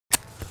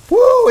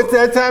Woo, it's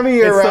that time of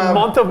year, It's Rob. the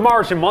month of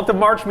March, and month of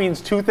March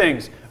means two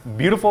things.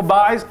 Beautiful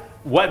buys,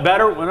 wet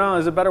better. No,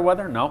 is it better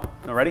weather? No.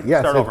 Not ready?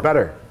 Yes, Start it's over.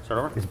 better. Start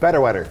over. It's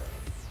better weather.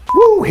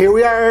 Woo, here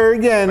we are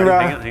again,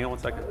 Ready? Rob. Hang on 1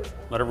 second.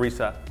 Let it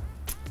reset.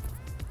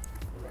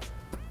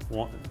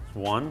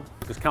 One.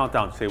 Just count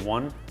down. Say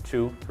 1,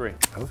 2, 3.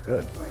 That was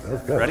good. That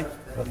was good. Ready?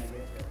 That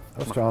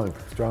was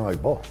strong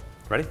like bull.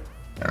 Ready?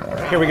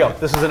 Here we go.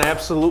 This is an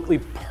absolutely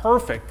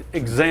perfect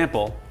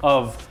example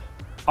of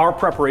our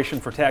preparation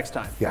for tax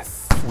time.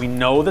 Yes. We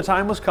know the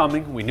time was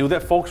coming. We knew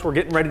that folks were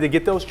getting ready to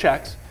get those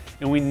checks.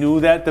 And we knew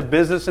that the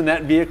business in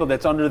that vehicle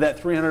that's under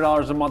that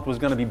 $300 a month was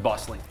going to be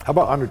bustling. How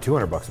about under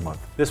 200 bucks a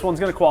month? This one's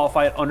going to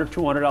qualify at under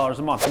 $200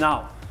 a month.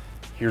 Now,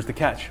 here's the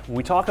catch. When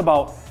we talk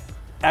about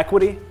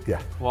equity,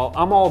 Yeah. well,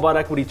 I'm all about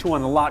equity too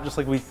on the lot, just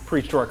like we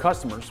preach to our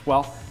customers.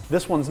 Well,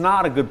 this one's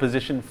not a good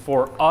position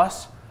for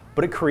us,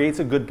 but it creates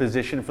a good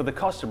position for the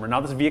customer. Now,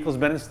 this vehicle's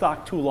been in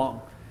stock too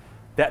long.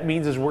 That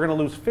means is we're going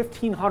to lose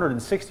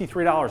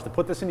 $1,563 to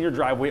put this into your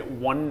driveway at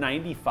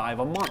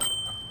 $195 a month.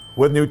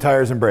 With new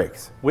tires and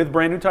brakes. With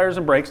brand new tires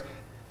and brakes.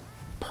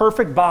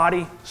 Perfect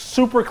body,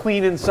 super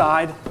clean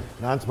inside.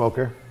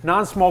 Non-smoker.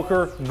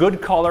 Non-smoker,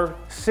 good color,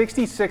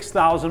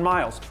 66,000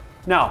 miles.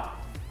 Now,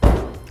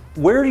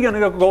 where are you going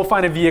to go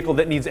find a vehicle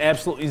that needs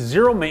absolutely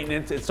zero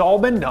maintenance? It's all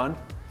been done.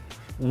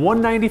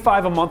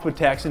 $195 a month with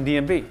tax and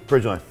DMV.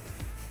 Bridgeline.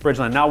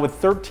 Bridgeline. Now with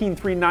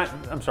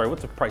 $13,399, I'm sorry,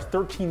 what's the price?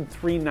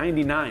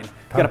 $13,399. You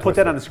got to put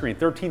that on the screen.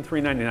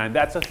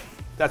 $13,399.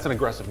 That's an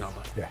aggressive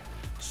number. Yeah.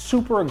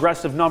 Super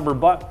aggressive number,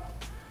 but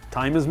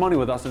time is money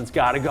with us, and it's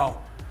got to go.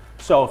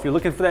 So if you're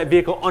looking for that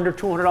vehicle under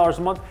 $200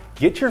 a month,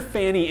 get your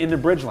fanny into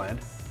Bridgeland.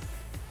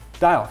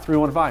 Dial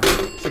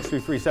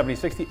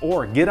 315-633-7060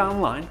 or get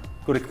online.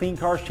 Go to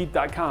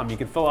cleancarscheap.com. You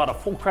can fill out a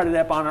full credit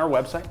app on our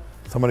website.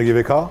 Somebody give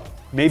you a call?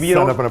 Maybe you Set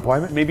don't up an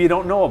appointment? Maybe you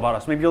don't know about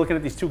us. Maybe you're looking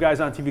at these two guys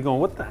on TV going,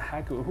 what the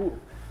heck? Who?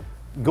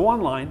 Go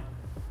online,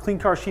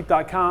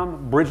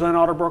 cleancarsheep.com, Bridgeland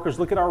Auto Brokers.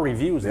 Look at our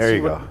reviews. There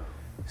you go.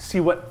 See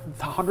what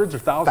hundreds or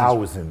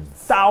thousands.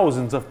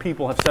 Thousands of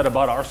people have said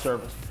about our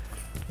service.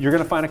 You're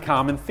going to find a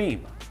common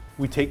theme.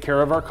 We take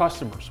care of our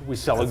customers. We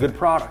sell a good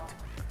product.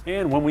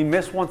 And when we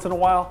miss once in a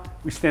while,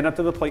 we stand up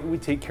to the plate and we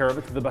take care of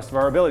it to the best of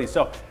our ability.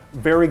 So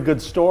very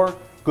good store,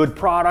 good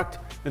product,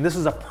 and this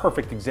is a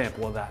perfect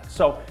example of that.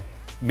 So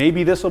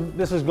maybe this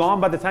is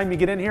gone by the time you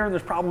get in here, and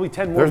there's probably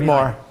 10 more. There's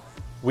more.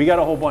 We got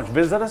a whole bunch.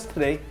 Visit us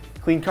today,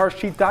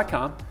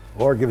 cleancarscheap.com.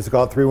 Or give us a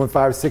call at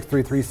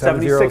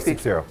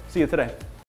 315-633-7060. See you today.